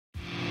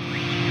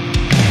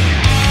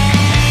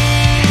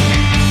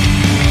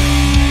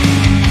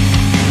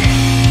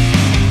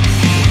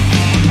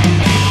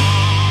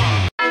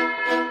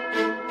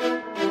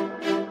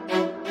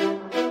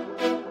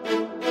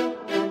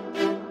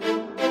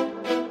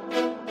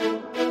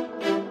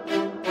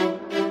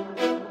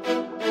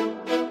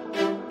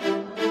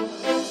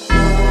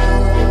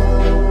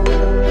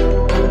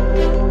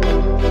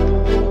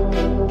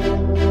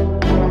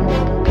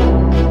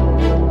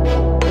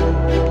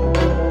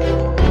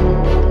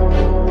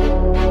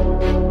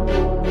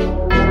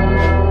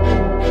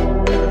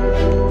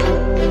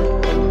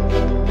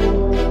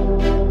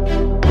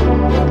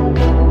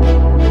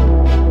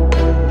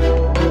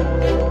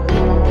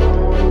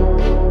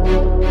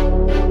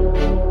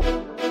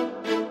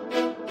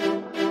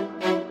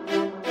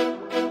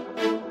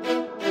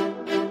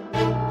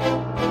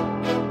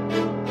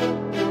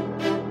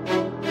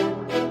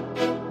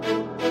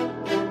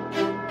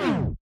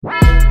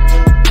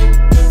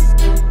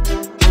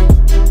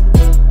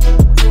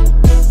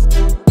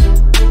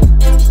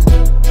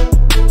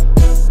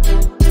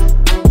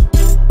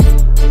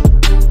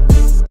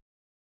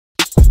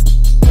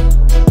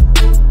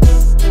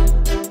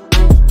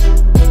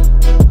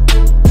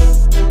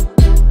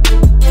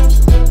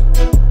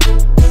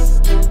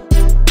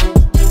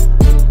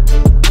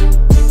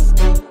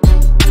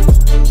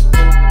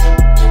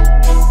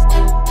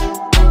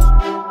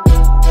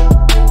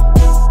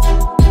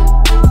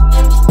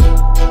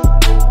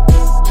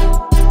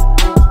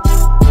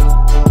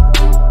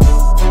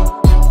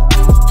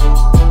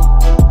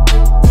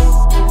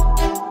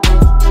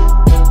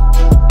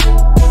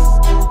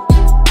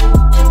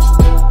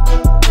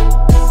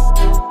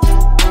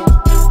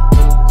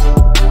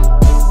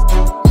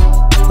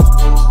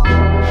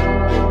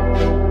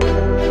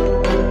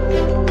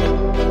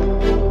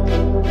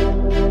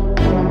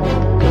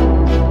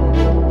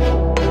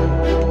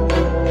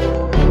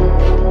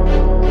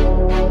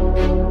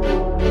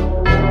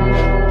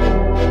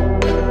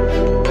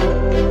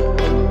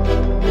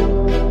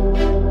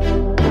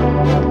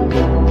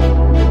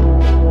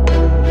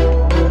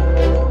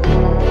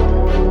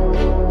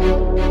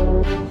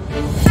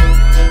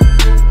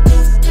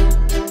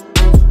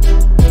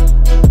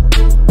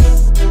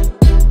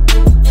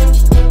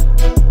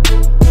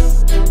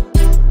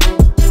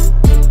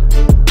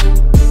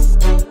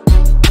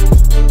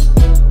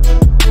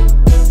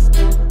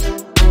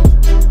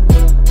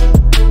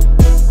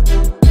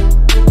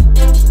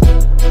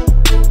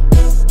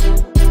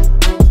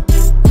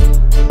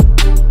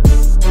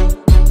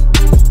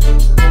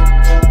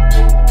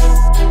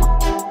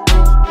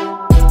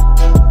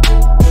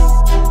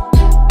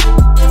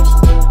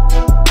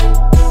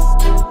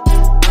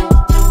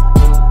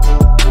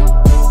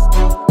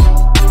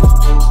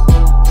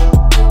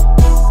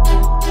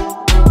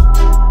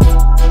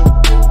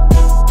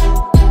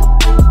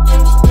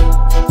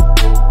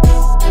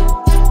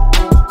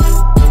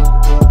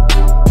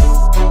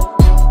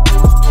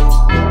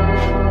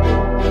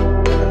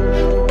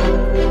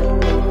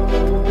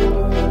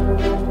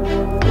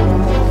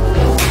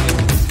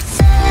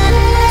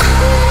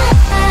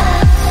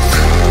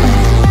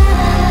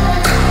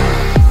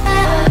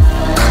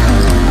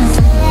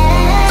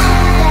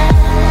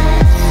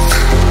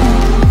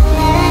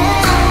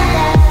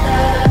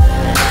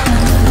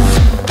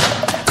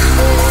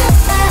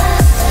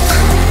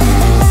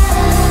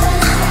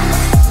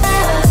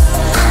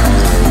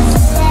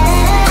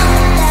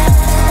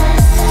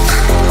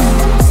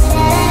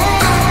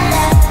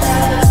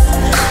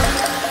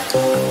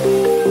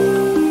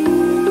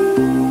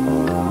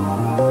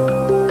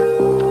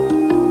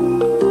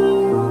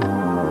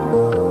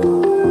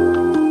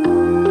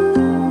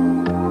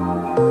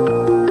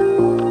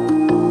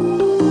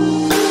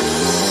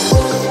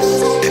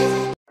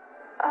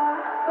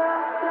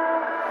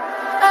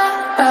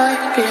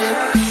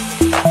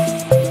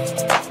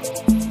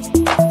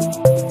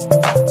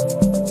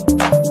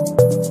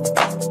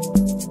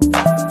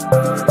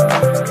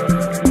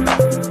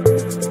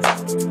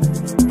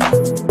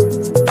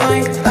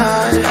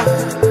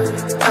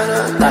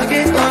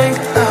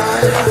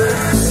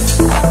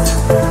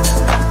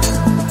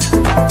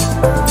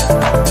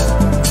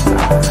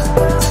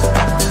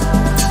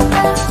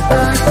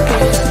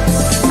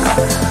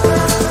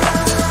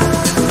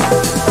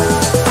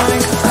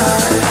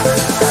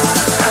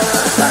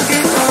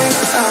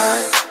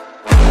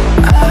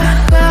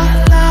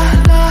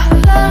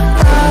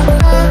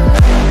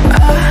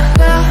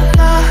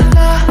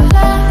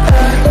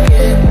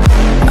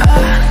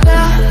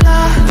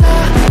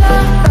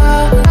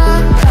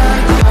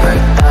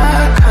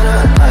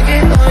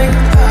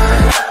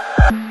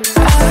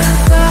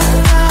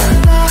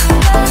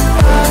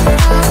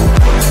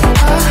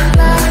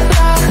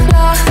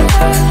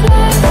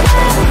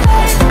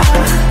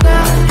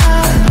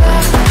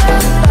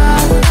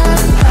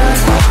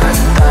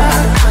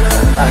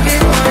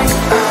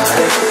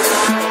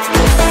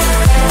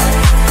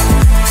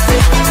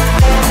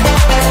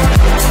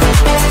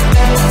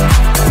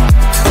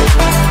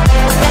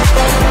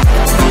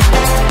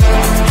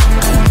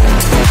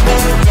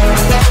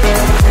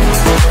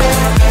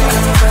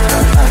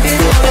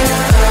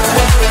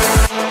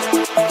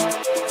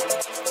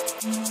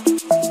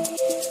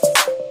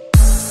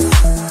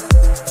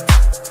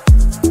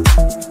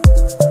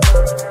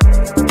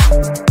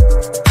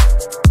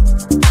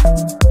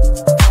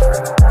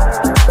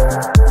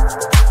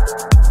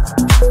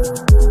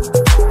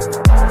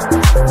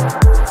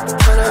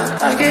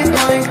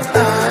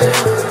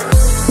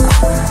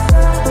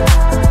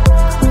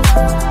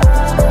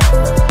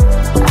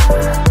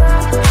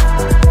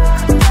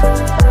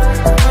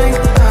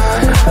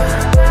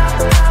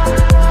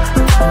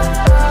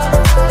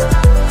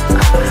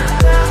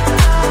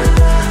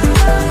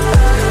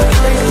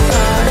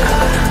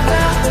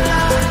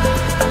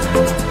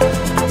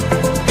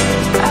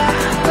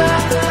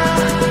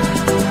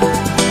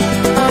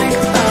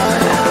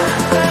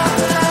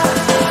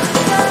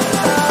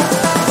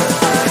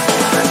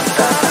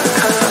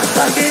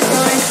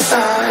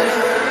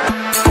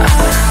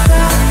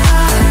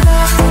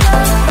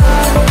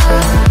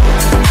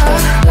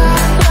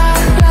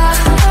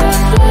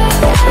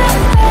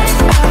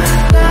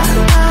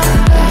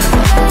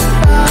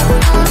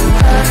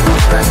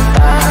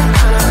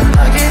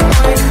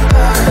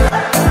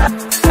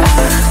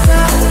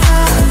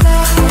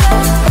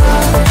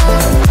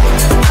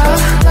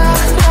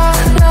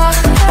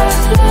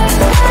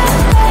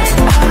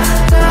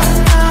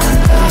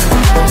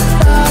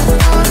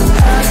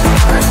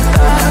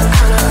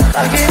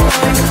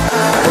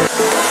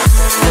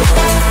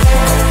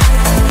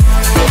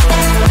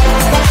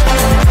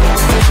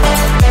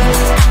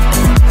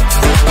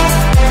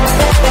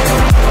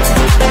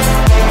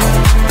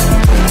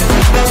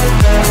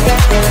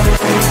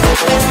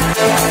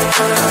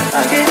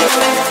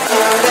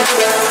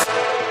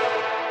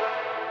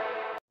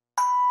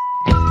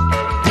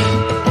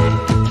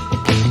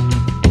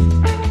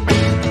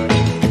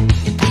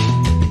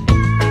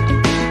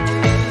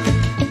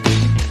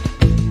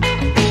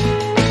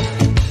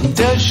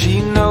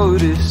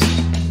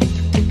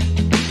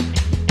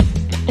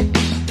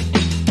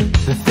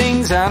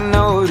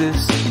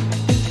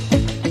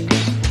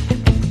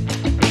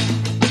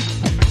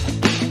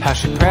how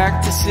she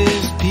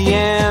practices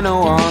piano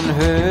on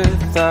her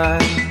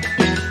thigh,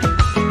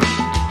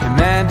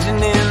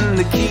 imagining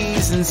the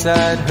keys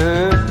inside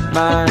her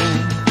mind.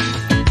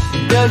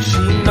 Does she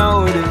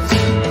notice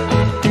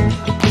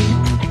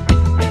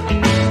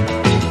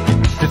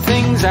the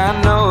things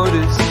I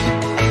notice?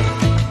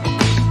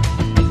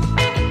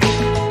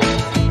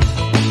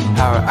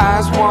 How her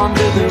eyes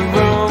wander the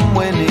room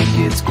when it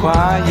gets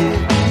quiet,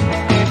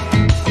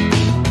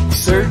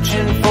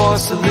 searching for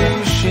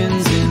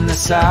solutions in the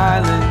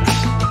silence.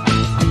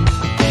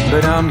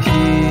 But I'm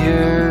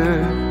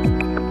here,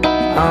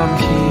 I'm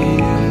here.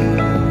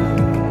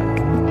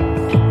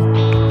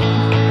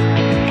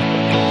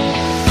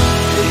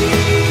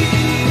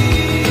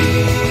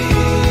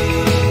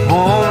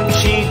 Won't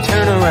she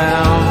turn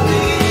around?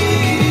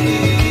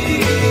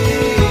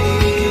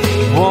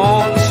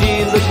 Won't she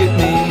look at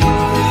me?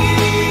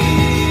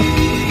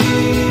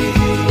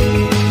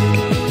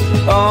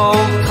 Oh,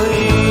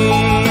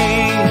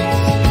 please,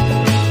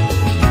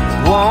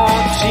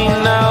 won't she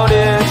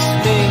notice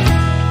me?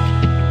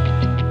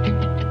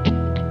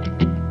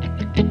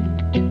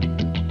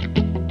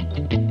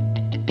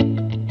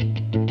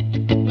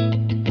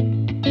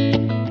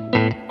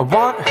 I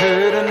want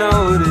her to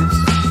notice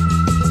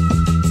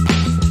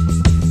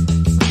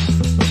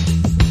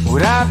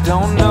what I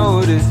don't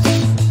notice.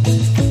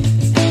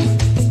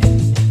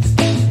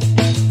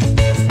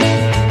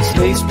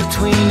 Space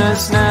between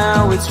us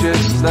now, it's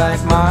just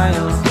like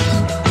miles,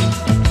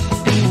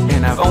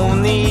 and I've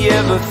only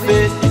ever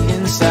fit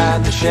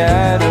inside the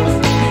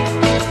shadows.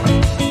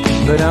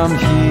 But I'm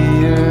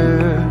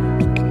here,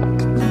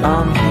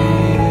 I'm here.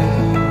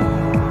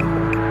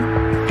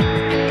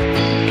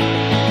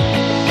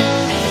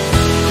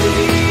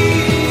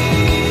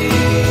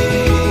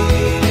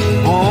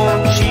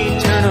 Won't she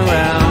turn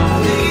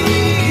around?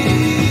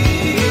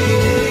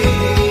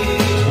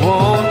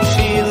 Won't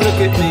she look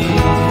at me?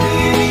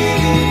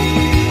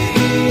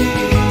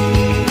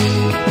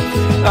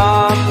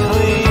 Oh,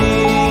 please,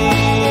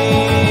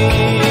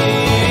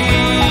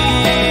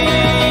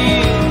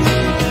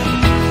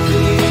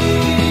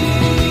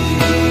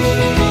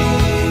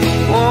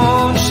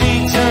 won't she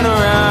turn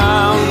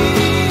around?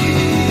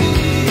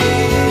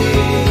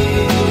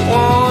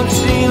 Won't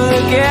she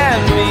look at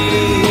me?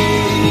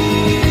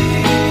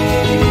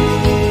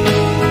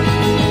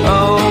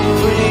 Oh,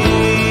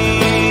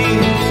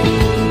 please,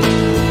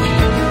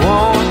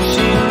 won't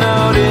she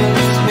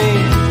notice me?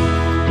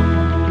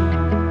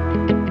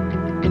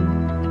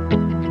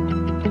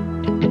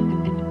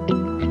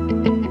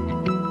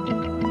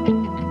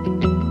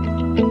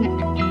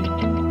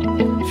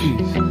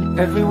 She's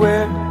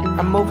everywhere,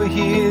 I'm over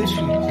here. She's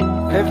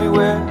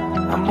everywhere,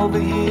 I'm over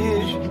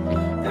here. She's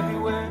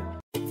everywhere.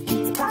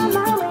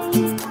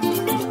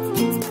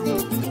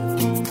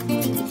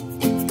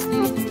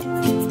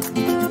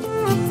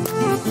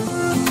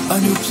 A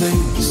new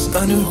place, a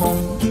new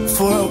home,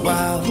 for a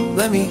while,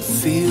 let me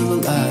feel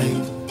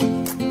alive.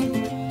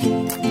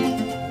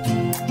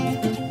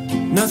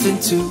 Nothing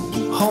to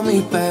hold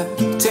me back,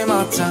 take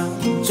my time,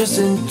 just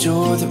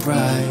enjoy the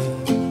ride.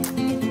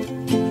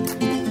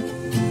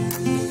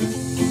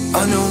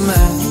 A new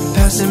man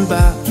passing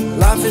by,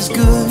 life is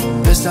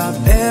good, best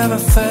I've ever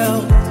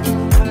felt.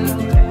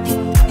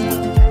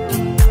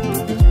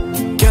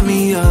 Get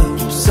me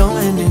up,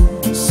 somewhere new,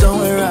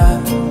 somewhere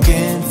I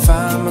can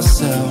find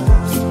myself.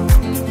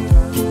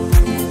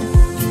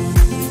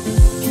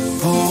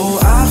 Oh,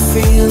 I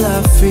feel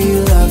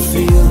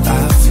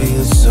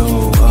so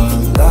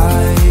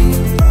alive.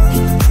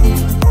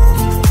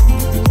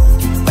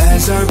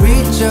 As I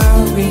reach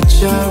out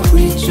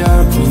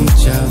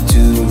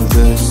to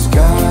the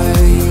sky.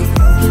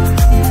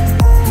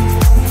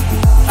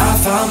 I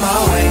found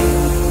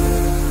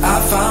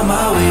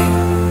my way.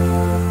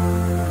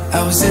 I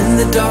was in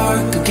the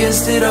dark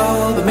against it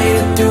all, but made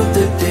it through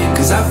the day.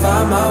 Cause I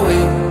found my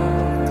way.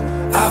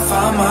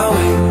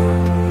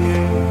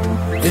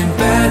 In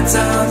bad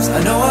times,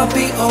 I know I'll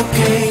be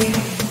okay.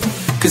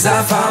 Cause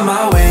I found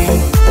my way.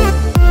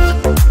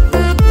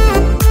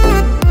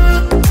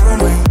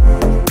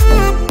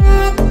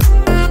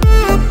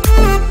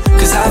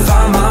 Cause I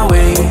found my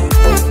way.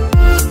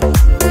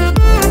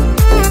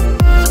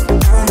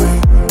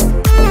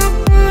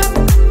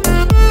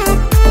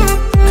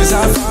 Cause I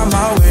found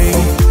my way.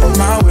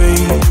 My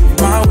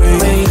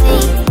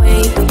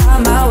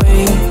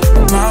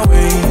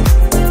way.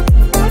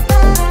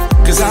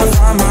 Cause I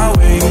found my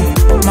way.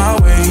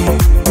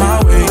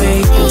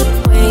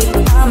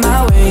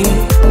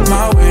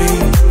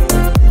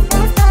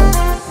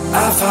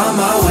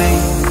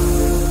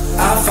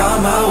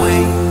 My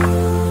way.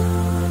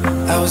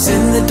 I was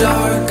in the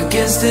dark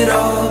against it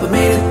all, but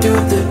made it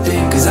through the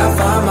day. Cause I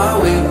found my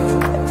way.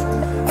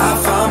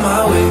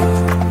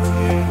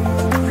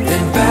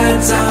 In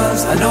bad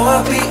times, I know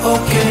I'll be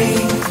okay.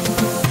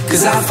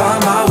 Cause I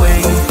found my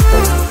way.